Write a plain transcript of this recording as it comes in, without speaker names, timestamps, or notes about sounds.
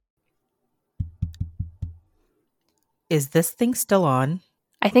Is this thing still on?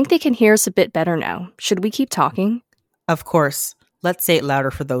 I think they can hear us a bit better now. Should we keep talking? Of course. Let's say it louder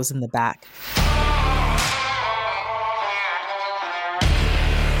for those in the back.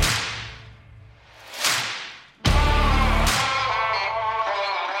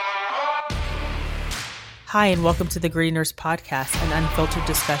 Hi, and welcome to the Gritty Nurse Podcast, an unfiltered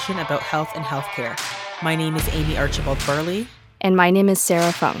discussion about health and healthcare. My name is Amy Archibald Burley. And my name is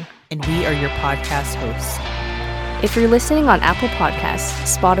Sarah Fung. And we are your podcast hosts. If you're listening on Apple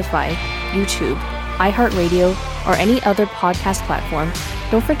Podcasts, Spotify, YouTube, iHeartRadio, or any other podcast platform,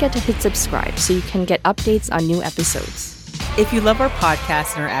 don't forget to hit subscribe so you can get updates on new episodes. If you love our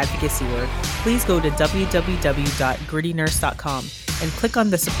podcast and our advocacy work, please go to www.grittynurse.com and click on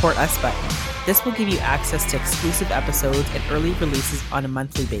the Support Us button. This will give you access to exclusive episodes and early releases on a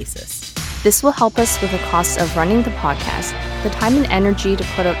monthly basis. This will help us with the costs of running the podcast, the time and energy to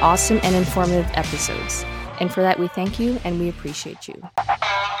put out awesome and informative episodes. And for that, we thank you and we appreciate you.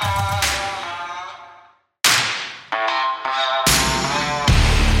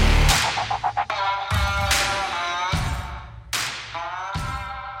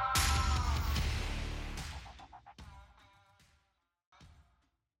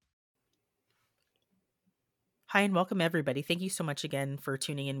 Hi, and welcome everybody. Thank you so much again for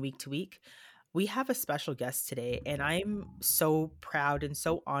tuning in week to week. We have a special guest today, and I'm so proud and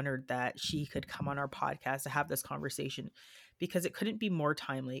so honored that she could come on our podcast to have this conversation because it couldn't be more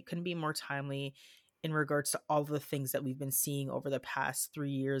timely. It couldn't be more timely in regards to all the things that we've been seeing over the past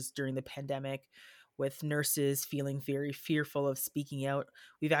 3 years during the pandemic, with nurses feeling very fearful of speaking out.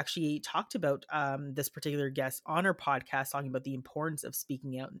 We've actually talked about this particular guest on our podcast, talking about the importance of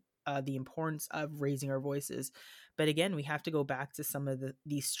speaking out, the importance of raising our voices. But again, we have to go back to some of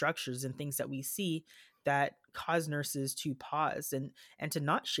these structures and things that we see that cause nurses to pause and to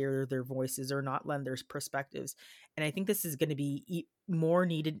not share their voices or not lend their perspectives. And I think this is going to be more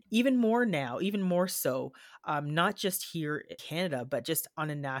needed, even more now, even more so, not just here in Canada, but just on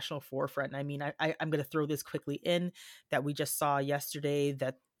a national forefront. I mean, I'm going to throw this quickly in that we just saw yesterday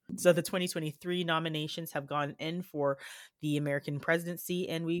that the 2023 nominations have gone in for the American presidency,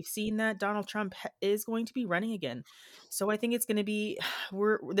 and we've seen that Donald Trump is going to be running again. So I think it's going to be,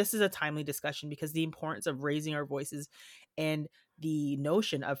 this is a timely discussion because the importance of raising our voices and the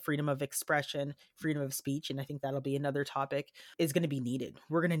notion of freedom of expression, freedom of speech, and I think that'll be another topic, is going to be needed.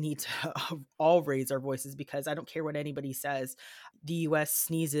 We're going to need to all raise our voices because I don't care what anybody says. The US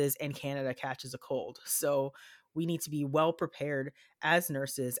sneezes and Canada catches a cold. So we need to be well prepared as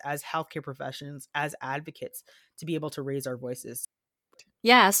nurses, as healthcare professionals, as advocates to be able to raise our voices.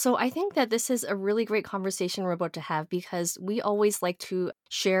 Yeah, so I think that this is a really great conversation we're about to have because we always like to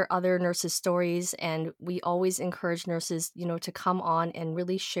share other nurses' stories, and we always encourage nurses, to come on and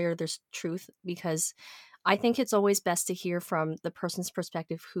really share their truth, because I think it's always best to hear from the person's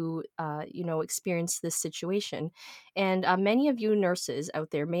perspective who, experienced this situation. And many of you nurses out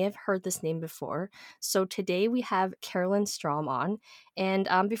there may have heard this name before. So today we have Carolyn Strom on. And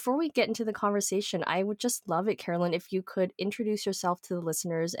before we get into the conversation, I would just love it, Carolyn, if you could introduce yourself to the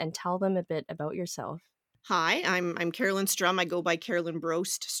listeners and tell them a bit about yourself. Hi, I'm Carolyn Strom. I go by Carolyn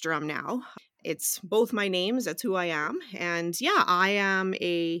Brost Strom now. It's both my names. That's who I am. And yeah, I am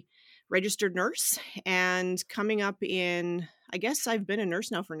a registered nurse, and coming up in, I guess I've been a nurse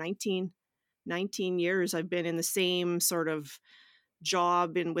now for 19 years. I've been in the same sort of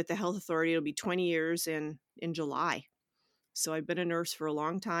job and with the health authority. It'll be 20 years in July. So I've been a nurse for a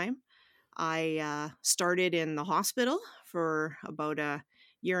long time. I started in the hospital for about a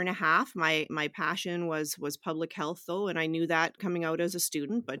year and a half. My passion was public health, though, and I knew that coming out as a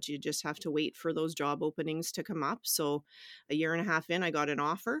student, but you just have to wait for those job openings to come up. So a year and a half in, I got an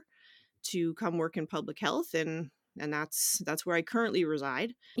offer to come work in public health, and that's where I currently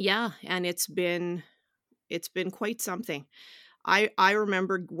reside. Yeah, and it's been quite something. I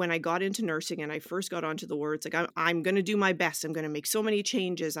remember when I got into nursing and I first got onto the wards, like I'm going to do my best. I'm going to make so many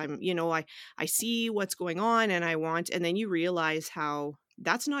changes. I see what's going on and and then you realize how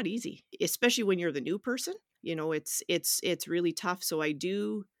that's not easy, especially when you're the new person. It's really tough. So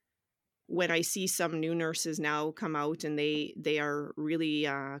when I see some new nurses now come out and they are really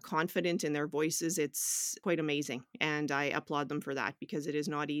confident in their voices, it's quite amazing. And I applaud them for that because it is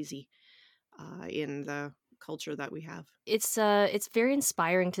not easy in the culture that we have. It's very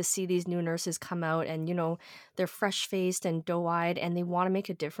inspiring to see these new nurses come out and they're fresh-faced and doe-eyed and they want to make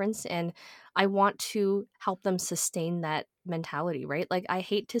a difference, and I want to help them sustain that mentality, right? Like, I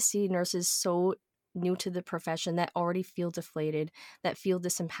hate to see nurses so new to the profession that already feel deflated, that feel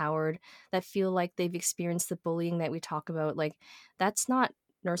disempowered, that feel like they've experienced the bullying that we talk about. Like, that's not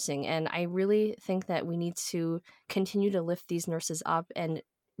nursing. And I really think that we need to continue to lift these nurses up and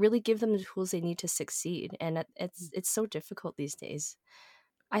really give them the tools they need to succeed. And it's so difficult these days.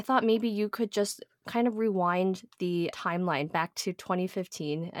 I thought maybe you could just kind of rewind the timeline back to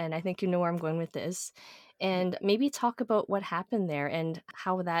 2015, and I think you know where I'm going with this, Yeah. and maybe talk about what happened there and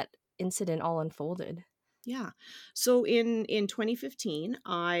how that incident all unfolded. Yeah. So in 2015,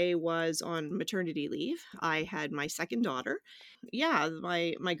 I was on maternity leave. I had my second daughter. Yeah,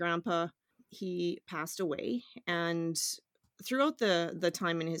 my grandpa, he passed away, and throughout the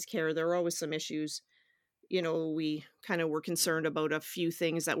time in his care there were always some issues. We kind of were concerned about a few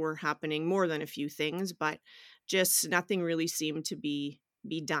things that were happening, more than a few things, but just nothing really seemed to be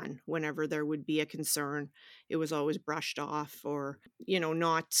done. Whenever there would be a concern, it was always brushed off, or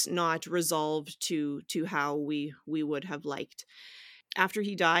not resolved to how we would have liked. After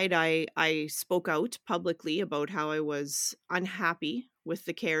he died, I spoke out publicly about how I was unhappy with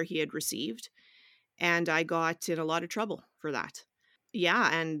the care he had received, and I got in a lot of trouble for that.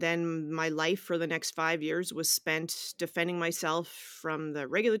 Yeah, and then my life for the next 5 years was spent defending myself from the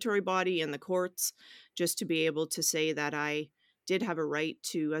regulatory body and the courts, just to be able to say that I did have a right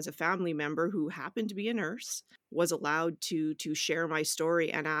to, as a family member who happened to be a nurse, was allowed to share my story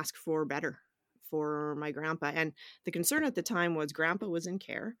and ask for better for my grandpa. And the concern at the time was grandpa was in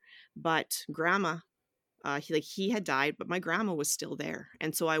care, but grandma, he had died, but my grandma was still there.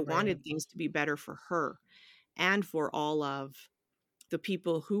 And so I Right. wanted things to be better for her and for all of the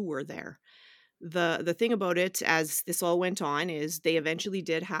people who were there. The thing about it, as this all went on, is they eventually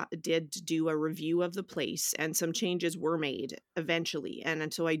did do a review of the place, and some changes were made eventually.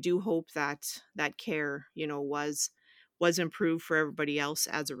 And so I do hope that that care, was improved for everybody else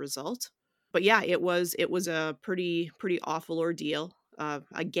as a result. But yeah, it was a pretty awful ordeal,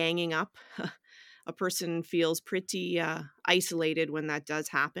 a ganging up. A person feels pretty isolated when that does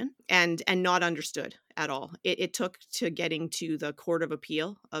happen, and not understood at all. It took to getting to the Court of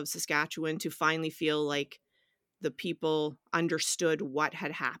Appeal of Saskatchewan to finally feel like the people understood what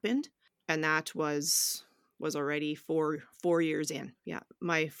had happened, and that was already four years in. Yeah,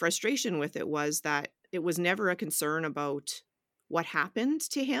 my frustration with it was that it was never a concern about what happened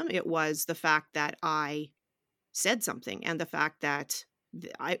to him. It was the fact that I said something, and the fact that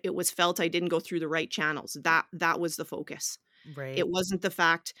it was felt I didn't go through the right channels. That was the focus. It Right. wasn't the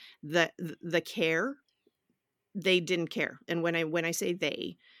fact that the care, they didn't care. And when I say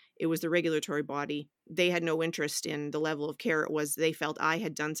they, it was the regulatory body. They had no interest in the level of care. It was they felt I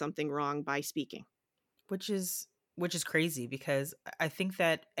had done something wrong by speaking. Which is crazy because I think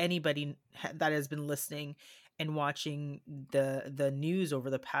that anybody that has been listening and watching the news over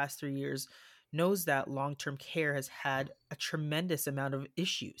the past 3 years knows that long-term care has had a tremendous amount of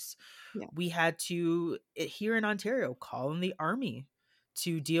issues. Yeah. We had to here in Ontario call in the army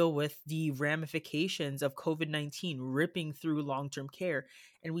to deal with the ramifications of COVID-19 ripping through long-term care,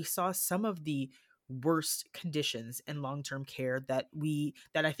 and we saw some of the worst conditions in long-term care that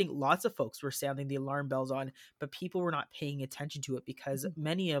I think lots of folks were sounding the alarm bells on, but people were not paying attention to it because Mhm.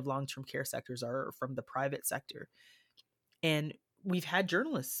 many of long-term care sectors are from the private sector. And we've had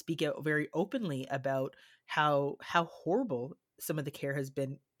journalists speak out very openly about how horrible some of the care has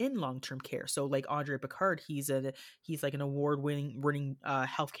been in long-term care. So like Andre Picard, he's like an award-winning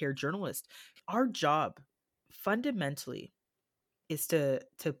healthcare journalist. Our job fundamentally is to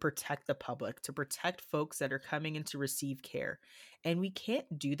protect the public, to protect folks that are coming in to receive care. And we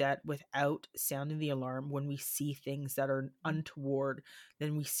can't do that without sounding the alarm when we see things that are untoward,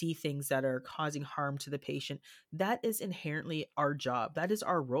 then we see things that are causing harm to the patient. That is inherently our job. That is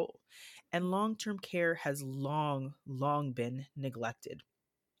our role. And long-term care has long been neglected.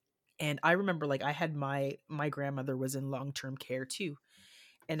 And I remember like I had my grandmother was in long-term care too.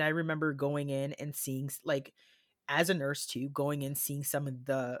 And I remember going in and seeing like as a nurse too, going in seeing some of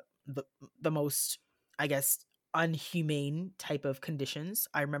the most, I guess, unhumane type of conditions.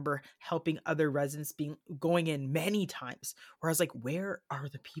 I remember helping other residents being going in many times where I was like, where are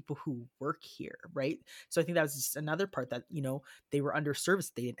the people who work here? Right. So I think that was just another part that, they were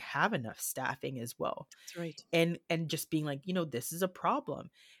underserviced. They didn't have enough staffing as well. That's right. And just being like, this is a problem.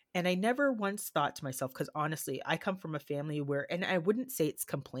 And I never once thought to myself, because honestly, I come from a family where, and I wouldn't say it's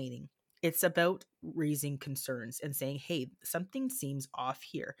complaining, it's about raising concerns and saying, hey, something seems off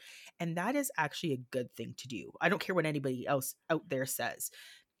here. And that is actually a good thing to do. I don't care what anybody else out there says.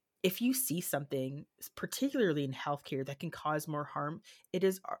 If you see something, particularly in healthcare, that can cause more harm, it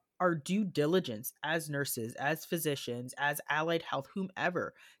is our due diligence as nurses, as physicians, as allied health,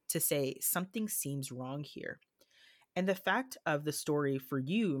 whomever, to say something seems wrong here. And the fact of the story for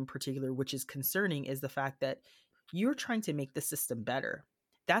you in particular, which is concerning, is the fact that you're trying to make the system better.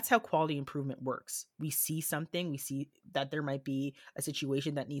 That's how quality improvement works. We see something, we see that there might be a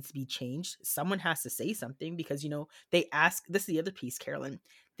situation that needs to be changed. Someone has to say something because, they ask, this is the other piece, Carolyn.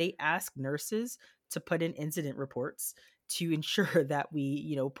 They ask nurses to put in incident reports to ensure that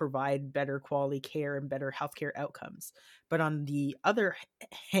we, provide better quality care and better healthcare outcomes. But on the other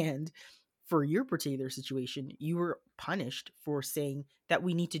hand, for your particular situation, you were punished for saying that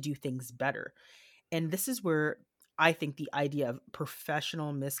we need to do things better. And this is where I think the idea of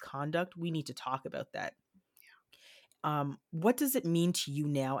professional misconduct, we need to talk about that. What does it mean to you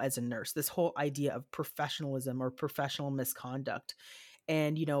now as a nurse, this whole idea of professionalism or professional misconduct?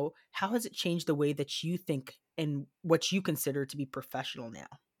 And, how has it changed the way that you think and what you consider to be professional now?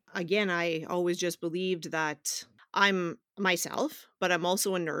 Again, I always just believed that I'm myself, but I'm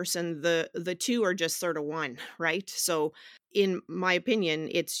also a nurse, and the two are just sort of one, right? So in my opinion,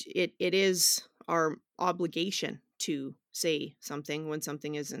 it is our obligation to say something when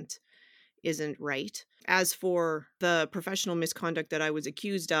something isn't right. As for the professional misconduct that I was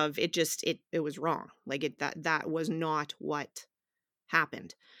accused of, it was wrong. Like that was not what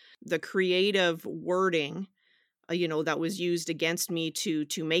happened. The creative wording, that was used against me to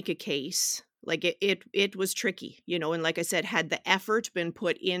make a case, like it was tricky, and like I said, had the effort been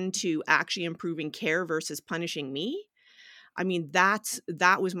put into actually improving care versus punishing me, I mean, that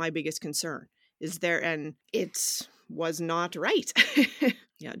was my biggest concern. Is there and it was not right.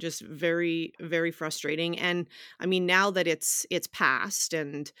 Yeah, just very, very frustrating. And I mean, now that it's passed,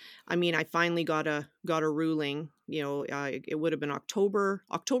 and I mean, I finally got a ruling. It would have been October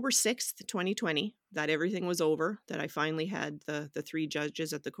 6th, 2020, that everything was over. That I finally had the three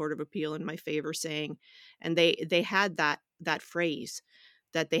judges at the Court of Appeal in my favor saying, and they had that phrase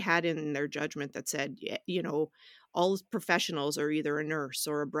that they had in their judgment that said, all professionals are either a nurse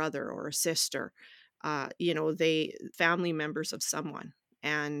or a brother or a sister, they family members of someone,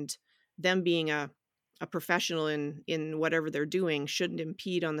 and them being a professional in whatever they're doing shouldn't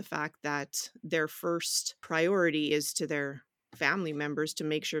impede on the fact that their first priority is to their family members to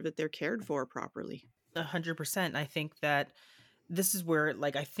make sure that they're cared for properly. 100%. I think that this is where,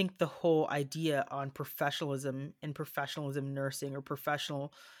 like, I think the whole idea on professionalism and professionalism nursing, or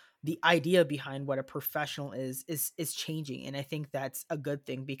professional, the idea behind what a professional is changing. And I think that's a good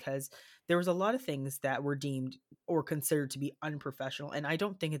thing, because there was a lot of things that were deemed or considered to be unprofessional, and I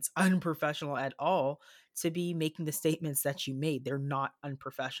don't think it's unprofessional at all to be making the statements that you made. They're not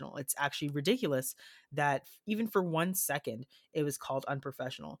unprofessional. It's actually ridiculous that even for 1 second it was called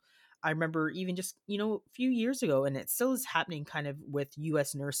unprofessional. I remember even just, a few years ago, and it still is happening kind of with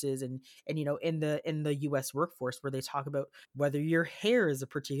US nurses, and in the US workforce, where they talk about whether your hair is a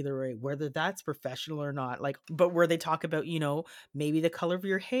particular way, whether that's professional or not. Like, but where they talk about, maybe the color of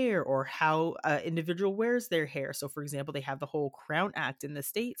your hair, or how individual wears their hair. So for example, they have the whole Crown Act in the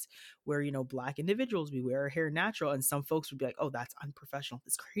States, where, black individuals, we wear our hair natural, and some folks would be like, oh, that's unprofessional.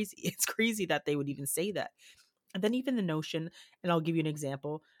 It's crazy. It's crazy that they would even say that. And then even the notion, and I'll give you an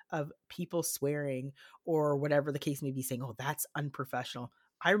example of people swearing, or whatever the case may be, saying, oh, that's unprofessional.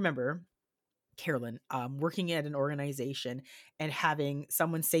 I remember, Carolyn, working at an organization and having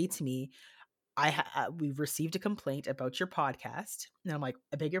someone say to me, we've received a complaint about your podcast. And I'm like,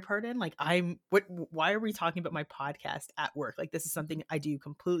 I beg your pardon? Like, why are we talking about my podcast at work? Like, this is something I do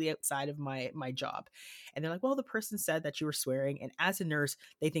completely outside of my job. And they're like, well, the person said that you were swearing, and as a nurse,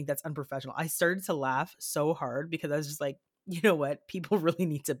 they think that's unprofessional. I started to laugh so hard, because I was just like, you know what? People really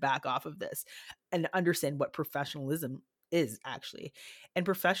need to back off of this and understand what professionalism is actually. And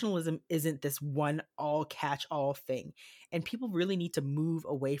professionalism isn't this one all catch all thing. And people really need to move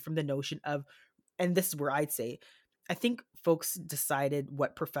away from the notion of, and this is where I'd say, I think folks decided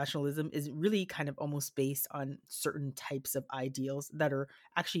what professionalism is really kind of almost based on certain types of ideals that are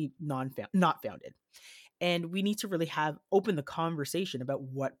actually not founded. And we need to really have open the conversation about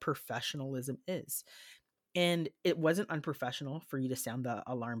what professionalism is. And it wasn't unprofessional for you to sound the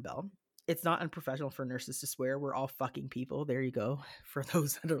alarm bell. It's not unprofessional for nurses to swear. We're all fucking people. There you go. For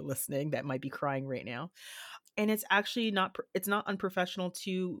those that are listening that might be crying right now. And it's actually it's not unprofessional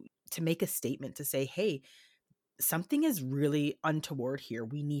to make a statement to say, hey, something is really untoward here.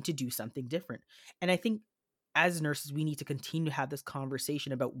 We need to do something different. And I think as nurses, we need to continue to have this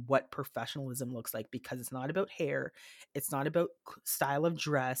conversation about what professionalism looks like, because it's not about hair. It's not about style of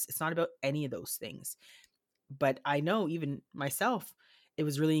dress. It's not about any of those things. But I know even myself, it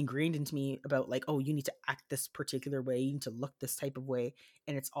was really ingrained into me about, like, oh, you need to act this particular way. You need to look this type of way.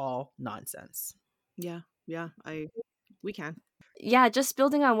 And it's all nonsense. Yeah, yeah, I We can. Yeah, just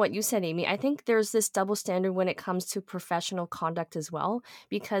building on what you said, Amy, I think there's this double standard when it comes to professional conduct as well,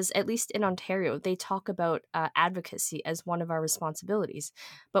 because at least in Ontario, they talk about advocacy as one of our responsibilities.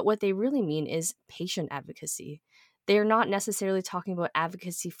 But what they really mean is patient advocacy. They're not necessarily talking about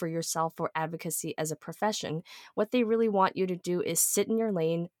advocacy for yourself or advocacy as a profession. What they really want you to do is sit in your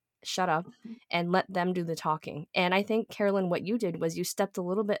lane, shut up, Mhm. and let them do the talking. And I think, Carolyn, what you did was you stepped a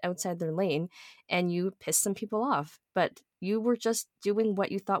little bit outside their lane and you pissed some people off. But you were just doing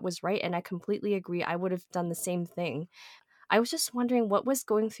what you thought was right. And I completely agree. I would have done the same thing. I was just wondering what was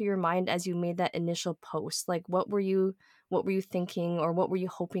going through your mind as you made that initial post. Like what were you thinking, or what were you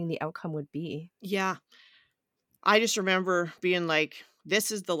hoping the outcome would be? Yeah. I just remember being like, this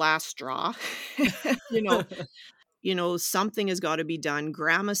is the last straw. you know, something has got to be done.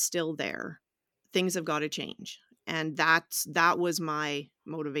 Grandma's still there. Things have got to change. And that was my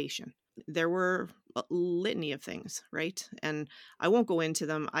motivation. There were a litany of things, right? And I won't go into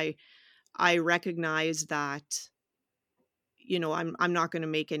them. I recognize that I'm not going to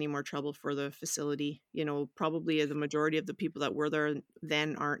make any more trouble for the facility. Probably the majority of the people that were there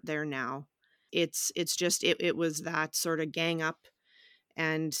then aren't there now. It's just it was that sort of gang up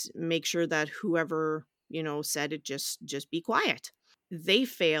and make sure that whoever, said it, just be quiet. They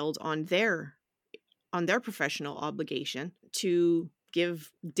failed on their professional obligation to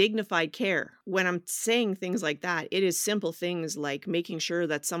give dignified care. When I'm saying things like that, it is simple things like making sure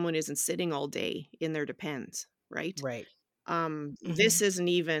that someone isn't sitting all day in their Depends, right? Right. This isn't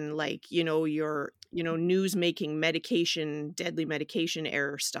even like, your, news making medication, deadly medication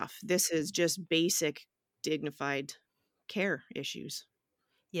error stuff. This is just basic dignified care issues.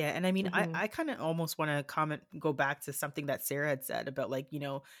 Yeah, and I mean, I Hmm. I kind of almost want to go back to something that Sarah had said about, like,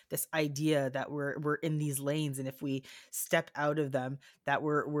 this idea that we're in these lanes, and if we step out of them, that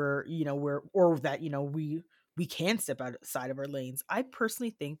we're or that we can step outside of our lanes. I personally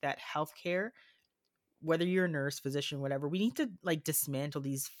think that healthcare, whether you're a nurse, physician, whatever, we need to, like, dismantle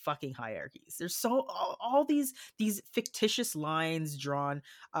these fucking hierarchies. There's all these fictitious lines drawn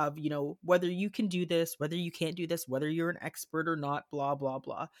of, whether you can do this, whether you can't do this, whether you're an expert or not, blah blah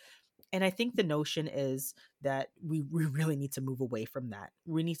blah. And I think the notion is that we really need to move away from that.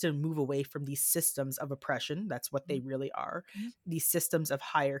 We need to move away from these systems of oppression. That's what they really are. These systems of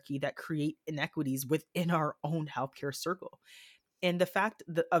hierarchy that create inequities within our own healthcare circle. And the fact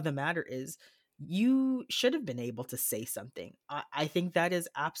of the matter is, you should have been able to say something. I think that is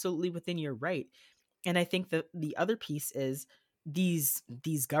absolutely within your right. And I think that the other piece is, these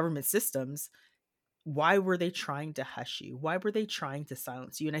government systems, why were they trying to hush you? Why were they trying to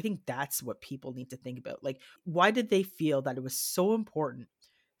silence you? And I think that's what people need to think about. Like, why did they feel that it was so important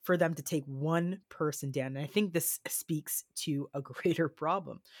for them to take one person down? And I think this speaks to a greater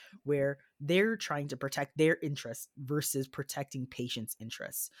problem where they're trying to protect their interests versus protecting patients'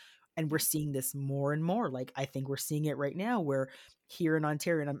 interests. And we're seeing this more and more. Like, I think we're seeing it right now, where here in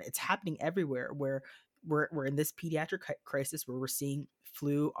Ontario, and it's happening everywhere, where we're in this pediatric crisis, where we're seeing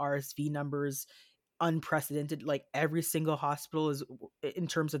flu, RSV numbers unprecedented. Like, every single hospital is, in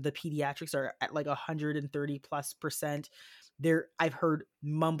terms of the pediatrics, are at like 130+%. There, I've heard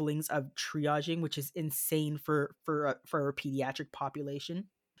mumblings of triaging, which is insane for a pediatric population.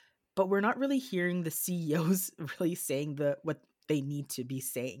 But we're not really hearing the CEOs really saying what they need to be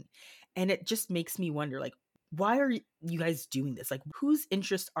saying. And it just makes me wonder, like, why are you guys doing this? Like, whose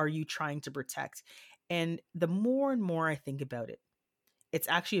interest are you trying to protect? And the more and more I think about it, it's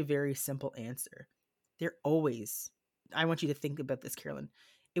actually a very simple answer. They're always, I want you to think about this, Carolyn.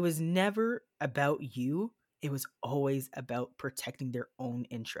 It was never about you. It was always about protecting their own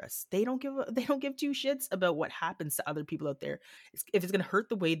interests. They don't give two shits about what happens to other people out there. If it's going to hurt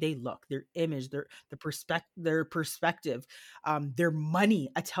the way they look, their image, their perspective, their money.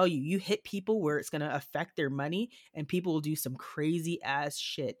 I tell you, you hit people where it's going to affect their money, and people will do some crazy ass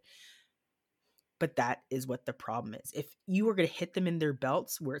shit. But that is what the problem is. If you are going to hit them in their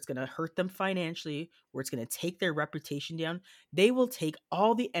belts, where it's going to hurt them financially, where it's going to take their reputation down, they will take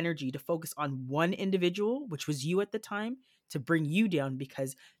all the energy to focus on one individual, which was you at the time, to bring you down,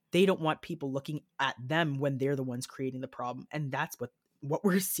 because they don't want people looking at them when they're the ones creating the problem. And that's what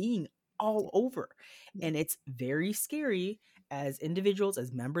we're seeing all over. And it's very scary as individuals,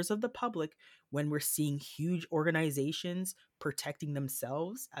 as members of the public, when we're seeing huge organizations protecting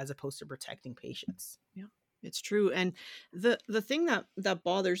themselves as opposed to protecting patients. Yeah, it's true. And the thing that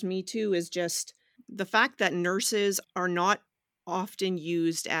bothers me too is just the fact that nurses are not often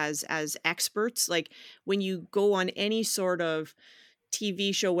used as experts. Like, when you go on any sort of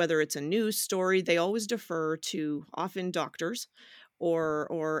TV show, whether it's a news story, they always defer to often doctors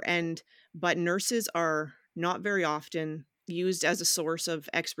or and but nurses are not very often used as a source of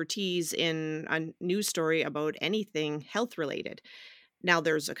expertise in a news story about anything health related. Now,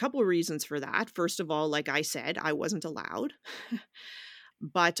 there's a couple of reasons for that. First of all, like I said, I wasn't allowed.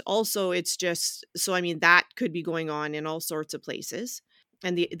 But also it's just so I mean, that could be going on in all sorts of places.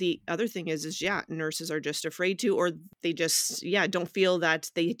 And the other thing is yeah, nurses are just afraid to, or they just, yeah, don't feel that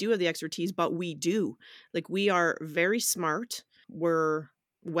they do have the expertise, but we do. Like, we are very smart, we're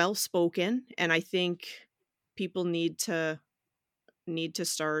well spoken, and I think people need to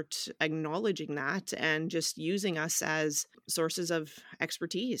start acknowledging that and just using us as sources of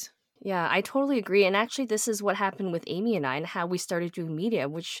expertise. Yeah, I totally agree. And actually, this is what happened with Amy and I, and how we started doing media,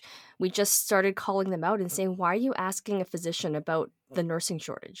 which we just started calling them out and saying, why are you asking a physician about the nursing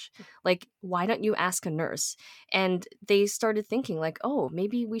shortage? Like, why don't you ask a nurse? And they started thinking, like, oh,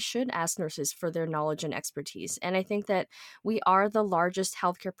 maybe we should ask nurses for their knowledge and expertise. And I think that we are the largest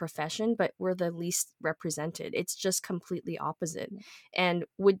healthcare profession, but we're the least represented. It's just completely opposite. And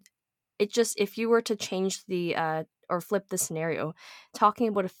would it just, if you were to change the or flip the scenario, talking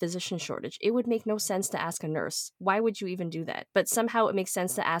about a physician shortage, it would make no sense to ask a nurse. Why would you even do that? But somehow it makes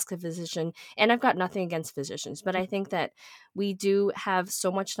sense to ask a physician. And I've got nothing against physicians, but I think that we do have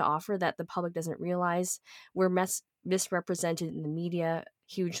so much to offer that the public doesn't realize. We're misrepresented in the media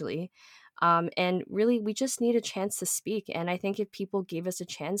hugely. And really, we just need a chance to speak. And I think if people gave us a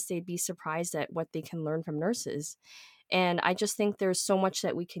chance, they'd be surprised at what they can learn from nurses. And I just think there's so much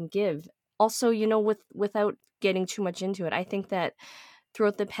that we can give. Also, without getting too much into it, I think that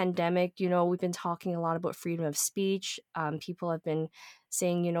throughout the pandemic, we've been talking a lot about freedom of speech. People have been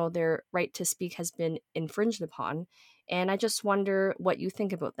saying, their right to speak has been infringed upon. And I just wonder what you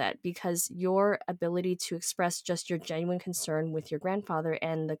think about that, because your ability to express just your genuine concern with your grandfather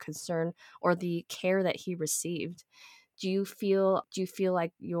and the concern or the care that he received, do you feel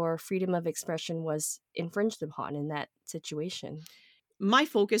like your freedom of expression was infringed upon in that situation? My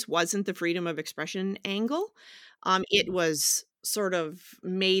focus wasn't the freedom of expression angle. It was sort of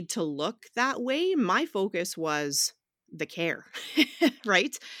made to look that way. My focus was the care,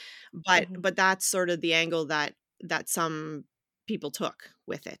 right? But Mhm. but that's sort of the angle that some people took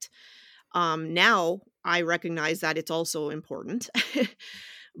with it. Now I recognize that it's also important.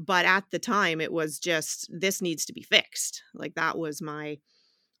 But at the time it was just, this needs to be fixed. Like, that was my,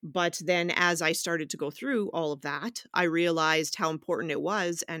 but then as I started to go through all of that, I realized how important it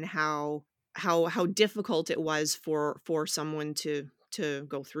was, and how difficult it was for someone to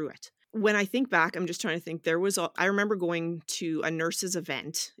go through it. When I think back, I'm just trying to think, I remember going to a nurses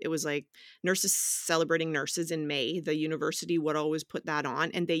event. It was like nurses celebrating nurses in May. The university would always put that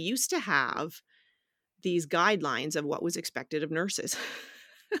on, and they used to have these guidelines of what was expected of nurses.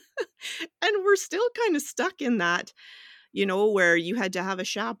 And we're still kind of stuck in that, where you had to have a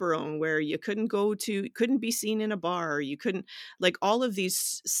chaperone, where you couldn't be seen in a bar, you couldn't, like, all of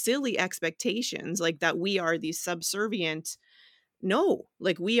these silly expectations, like, that we are these subservient. No,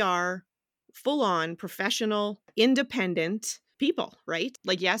 like, we are full on professional, independent people, right?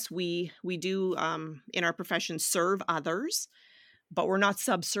 Like, yes, we do in our profession serve others, but we're not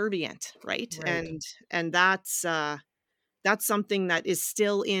subservient, right? Right. And that's something that is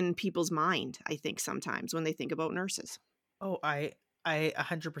still in people's mind, I think, sometimes when they think about nurses. Oh, I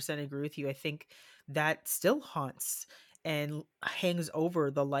 100% agree with you. I think that still haunts and hangs over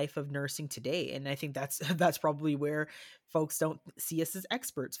the life of nursing today. And I think that's that's probably where folks don't see us as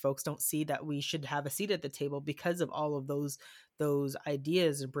experts. Folks don't see that we should have a seat at the table because of all of those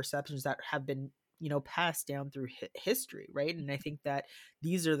ideas and perceptions that have been, passed down through history, right? And I think that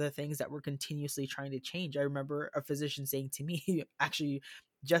these are the things that we're continuously trying to change. I remember a physician saying to me, actually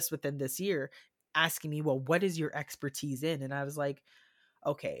just within this year, asking me, well, what is your expertise in? And I was like,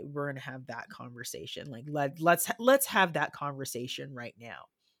 okay, we're gonna have that conversation. Like, let's have that conversation right now.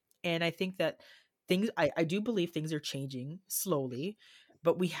 And I think that I do believe things are changing slowly,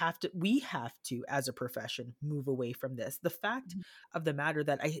 but we have to as a profession move away from this. The fact of the matter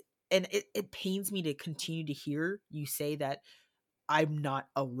that it pains me to continue to hear you say that I'm not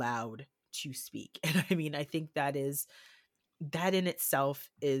allowed to speak. And I mean, I think that in itself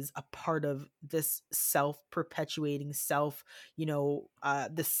is a part of this self-perpetuating the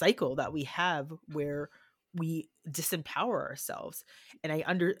cycle that we have where we disempower ourselves. And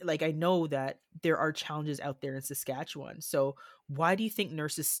I know that there are challenges out there in Saskatchewan. So why do you think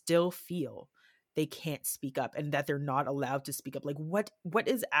nurses still feel they can't speak up and that they're not allowed to speak up? Like, what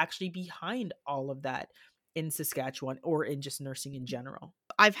is actually behind all of that in Saskatchewan or in just nursing in general?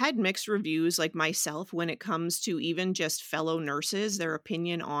 I've had mixed reviews, like myself, when it comes to even just fellow nurses, their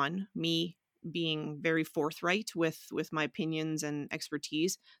opinion on me being very forthright with my opinions and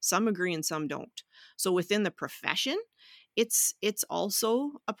expertise. Some agree and some don't. So within the profession, it's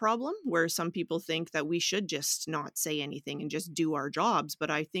also a problem where some people think that we should just not say anything and just do our jobs,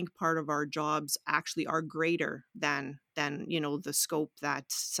 but I think part of our jobs actually are greater than the scope that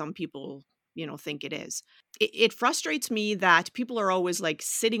some people think it is. It frustrates me that people are always like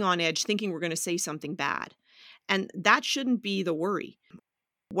sitting on edge thinking we're going to say something bad, and that shouldn't be the worry.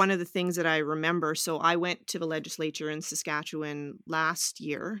 One of the things that I remember, so I went to the legislature in Saskatchewan last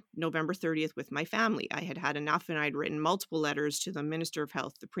year, November 30th, with my family. I had had enough and I'd written multiple letters to the Minister of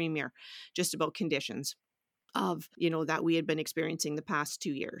Health, the Premier, just about conditions of, that we had been experiencing the past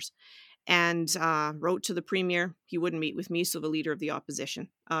 2 years. And wrote to the Premier. He wouldn't meet with me, so the Leader of the Opposition,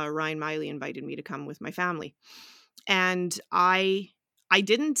 Ryan Miley, invited me to come with my family. And I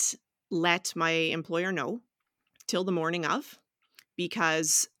didn't let my employer know till the morning of,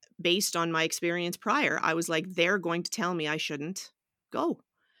 because based on my experience prior, I was like, they're going to tell me I shouldn't go.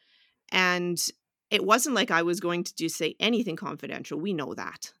 And it wasn't like I was going to just say anything confidential. We know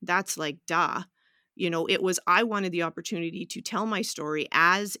that. That's like, duh. It was, I wanted the opportunity to tell my story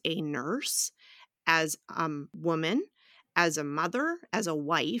as a nurse, as a woman, as a mother, as a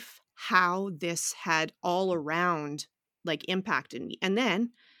wife, how this had all around like impacted me. And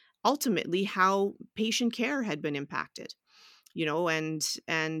then ultimately how patient care had been impacted,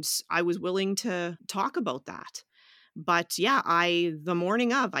 and I was willing to talk about that. But yeah, the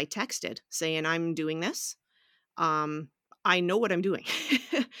morning of, I texted saying I'm doing this. Um, I know what I'm doing,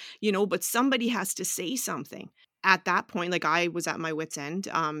 but somebody has to say something. At that point, like I was at my wit's end.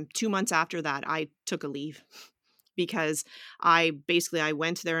 2 months after that, I took a leave because I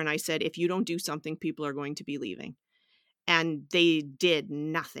went there and I said, if you don't do something, people are going to be leaving. And they did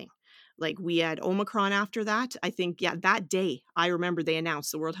nothing. Like we had Omicron after that. I think, yeah, that day, I remember they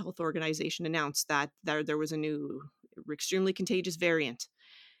announced, the World Health Organization announced that there was a new extremely contagious variant.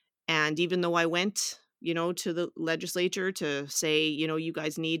 And even though I went, to the legislature to say, you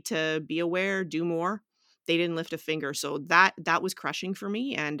guys need to be aware, do more, they didn't lift a finger. So that was crushing for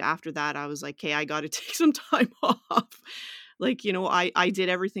me. And after that, I was like, okay, I got to take some time off. Like, I did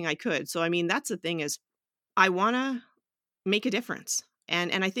everything I could. So, I mean, that's the thing is I want to make a difference.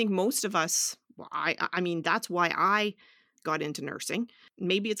 And I think most of us, well, I mean, that's why I got into nursing.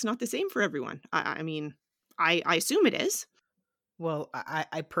 Maybe it's not the same for everyone. I mean, I assume it is. Well,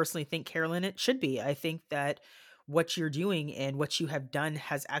 I personally think, Carolyn, it should be. I think that what you're doing and what you have done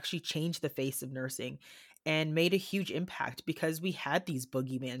has actually changed the face of nursing and made a huge impact because we had these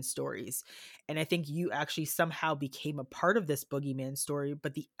boogeyman stories. And I think you actually somehow became a part of this boogeyman story,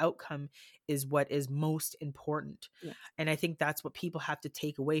 but the outcome is what is most important. Yes. And I think that's what people have to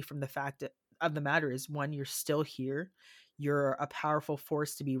take away from the fact of the matter is, one, you're still here. You're a powerful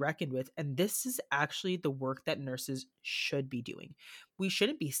force to be reckoned with. And this is actually the work that nurses should be doing. We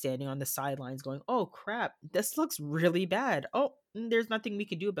shouldn't be standing on the sidelines going, oh crap, this looks really bad. Oh, there's nothing we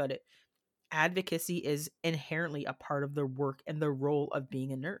can do about it. Advocacy is inherently a part of the work and the role of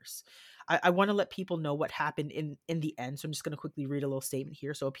being a nurse. I want to let people know what happened in the end. So I'm just going to quickly read a little statement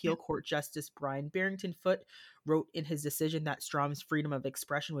here. So Yeah. Appeal Court Justice Brian Barrington Foote wrote in his decision that Strom's freedom of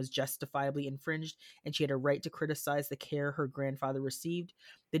expression was justifiably infringed and she had a right to criticize the care her grandfather received.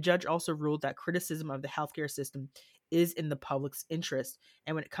 The judge also ruled that criticism of the healthcare system is in the public's interest.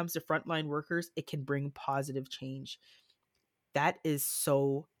 And when it comes to frontline workers, it can bring positive change. That is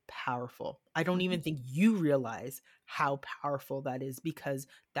so powerful. I don't Mhm. even think you realize how powerful that is because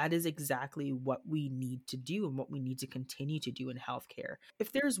that is exactly what we need to do and what we need to continue to do in healthcare.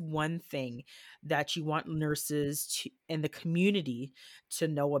 If there's one thing that you want nurses to and the community to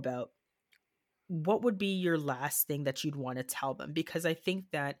know about, what would be your last thing that you'd want to tell them? Because I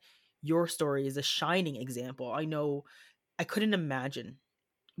think that your story is a shining example. I know I couldn't imagine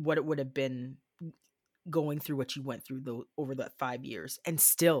what it would have been going through what you went through over that 5 years and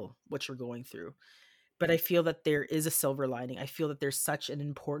still what you're going through. But I feel that there is a silver lining. I feel that there's such an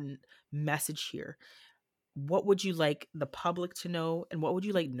important message here. What would you like the public to know and what would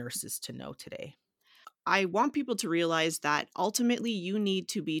you like nurses to know today? I want people to realize that ultimately you need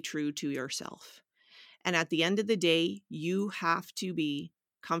to be true to yourself. And at the end of the day, you have to be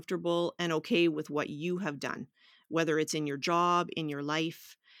comfortable and okay with what you have done, whether it's in your job, in your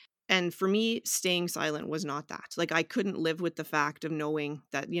life. And for me, staying silent was not that. Like I couldn't live with the fact of knowing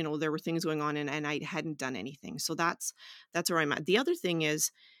that, there were things going on and I hadn't done anything. So that's where I'm at. The other thing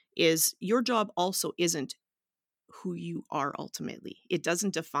is your job also isn't who you are ultimately. It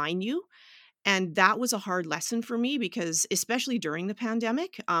doesn't define you. And that was a hard lesson for me because especially during the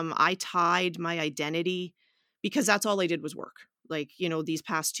pandemic, I tied my identity because that's all I did was work. like, these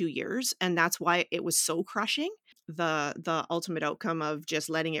past 2 years, and that's why it was so crushing. The ultimate outcome of just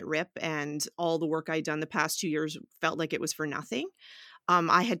letting it rip, and all the work I'd done the past 2 years felt like it was for nothing.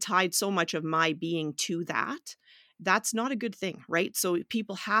 I had tied so much of my being to that. That's not a good thing, right? So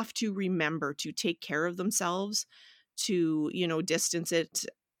people have to remember to take care of themselves, to, distance it,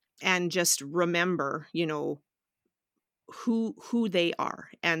 and just remember, who they are,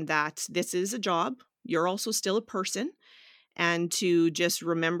 and that this is a job. You're also still a person, and to just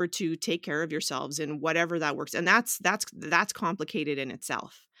remember to take care of yourselves in whatever that works. And that's complicated in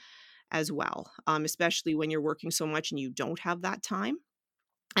itself as well, especially when you're working so much and you don't have that time.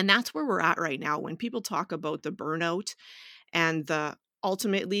 And that's where we're at right now. When people talk about the burnout and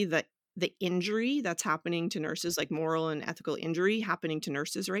ultimately the injury that's happening to nurses, like moral and ethical injury happening to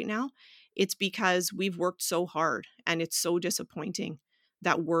nurses right now, it's because we've worked so hard, and it's so disappointing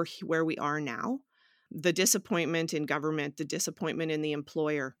that we're where we are now. The disappointment in government, the disappointment in the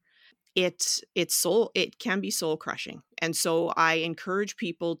employer, it can be soul crushing. And so I encourage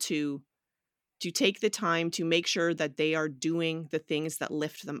people to take the time to make sure that they are doing the things that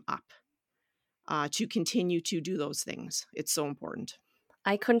lift them up, to continue to do those things. It's so important.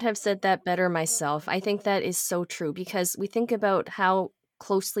 I couldn't have said that better myself. I think that is so true because we think about how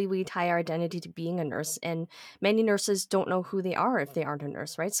closely we tie our identity to being a nurse, and many nurses don't know who they are if they aren't a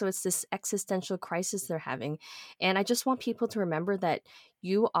nurse, right? So it's this existential crisis they're having. And I just want people to remember that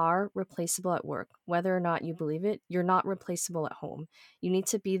you are replaceable at work. Whether or not you believe it, you're not replaceable at home. You need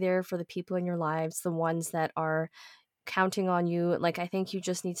to be there for the people in your lives, the ones that are counting on you. Like, I think you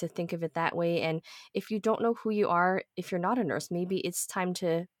just need to think of it that way. And if you don't know who you are, if you're not a nurse, maybe it's time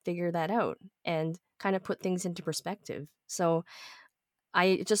to figure that out and kind of put things into perspective. So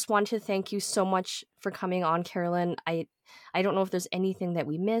I just want to thank you so much for coming on, Carolyn. I don't know if there's anything that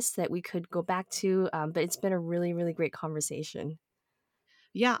we missed that we could go back to, but it's been a really, really great conversation.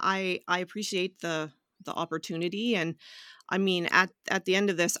 Yeah, I appreciate the opportunity. And I mean, at the end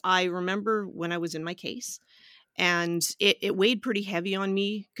of this, I remember when I was in my case, and it weighed pretty heavy on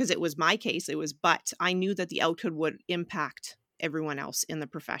me because it was my case. But I knew that the outcome would impact everyone else in the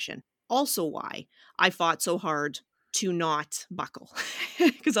profession. Also, why I fought so hard to not buckle,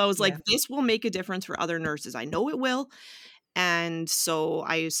 because I was like, Yeah. this will make a difference for other nurses. I know it will. And so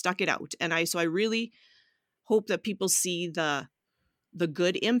I stuck it out. And I really hope that people see the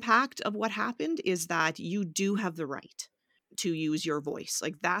good impact of what happened is that you do have the right to use your voice.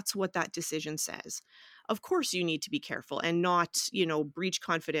 Like, that's what that decision says. Of course you need to be careful and not, breach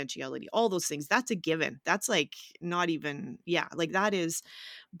confidentiality, all those things. That's a given. That's like not even, yeah, like that is,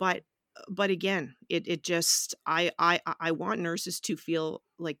 but again, it just, I want nurses to feel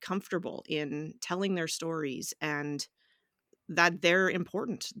like comfortable in telling their stories, and that they're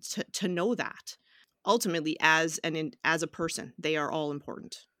important, to know that ultimately as a person, they are all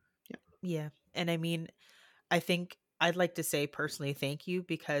important. Yeah. Yeah. And I mean, I think I'd like to say personally thank you,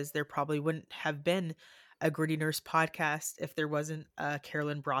 because there probably wouldn't have been a Gritty Nurse podcast if there wasn't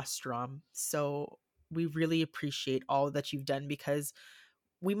Carolyn Brostrom. So we really appreciate all that you've done, because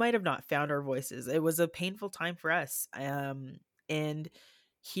we might have not found our voices. It was a painful time for us. And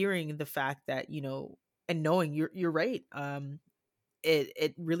hearing the fact that, and knowing you're right.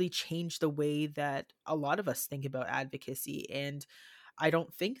 It really changed the way that a lot of us think about advocacy. And I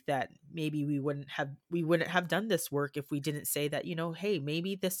don't think that maybe we wouldn't have done this work if we didn't say that, hey,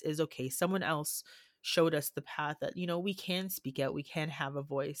 maybe this is okay. Someone else showed us the path that, we can speak out, we can have a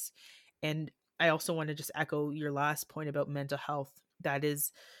voice. And I also want to just echo your last point about mental health. That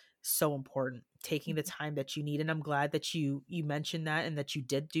is so important, taking the time that you need. And I'm glad that you mentioned that, and that you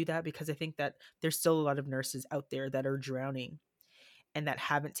did do that, because I think that there's still a lot of nurses out there that are drowning and that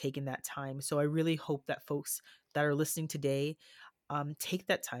haven't taken that time. So I really hope that folks that are listening today, take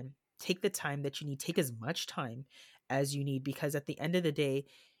that time. Take the time that you need. Take as much time as you need, because at the end of the day,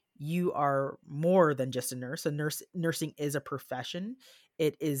 you are more than just a nurse. Nursing is a profession.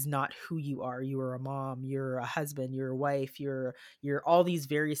 It is not who you are. You are a mom, you're a husband, you're a wife, you're all these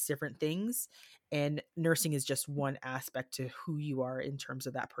various different things. And nursing is just one aspect to who you are in terms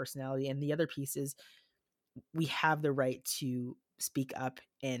of that personality. And the other piece is, we have the right to speak up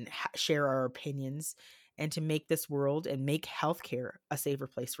and share our opinions, and to make this world and make healthcare a safer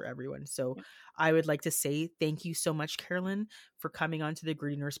place for everyone. So Yeah. I would like to say thank you so much, Carolyn, for coming on to the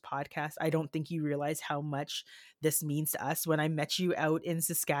Green Nurse podcast. I don't think you realize how much this means to us. When I met you out in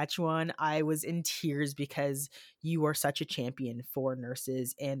Saskatchewan, I was in tears, because you are such a champion for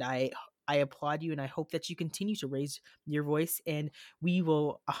nurses. And I I applaud you, and I hope that you continue to raise your voice, and we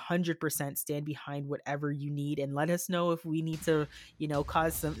will 100% stand behind whatever you need, and let us know if we need to,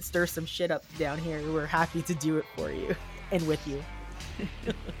 stir some shit up down here. We're happy to do it for you and with you.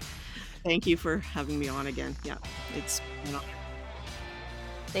 Thank you for having me on again. Yeah, it's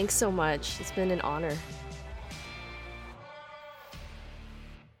Thanks so much. It's been an honor.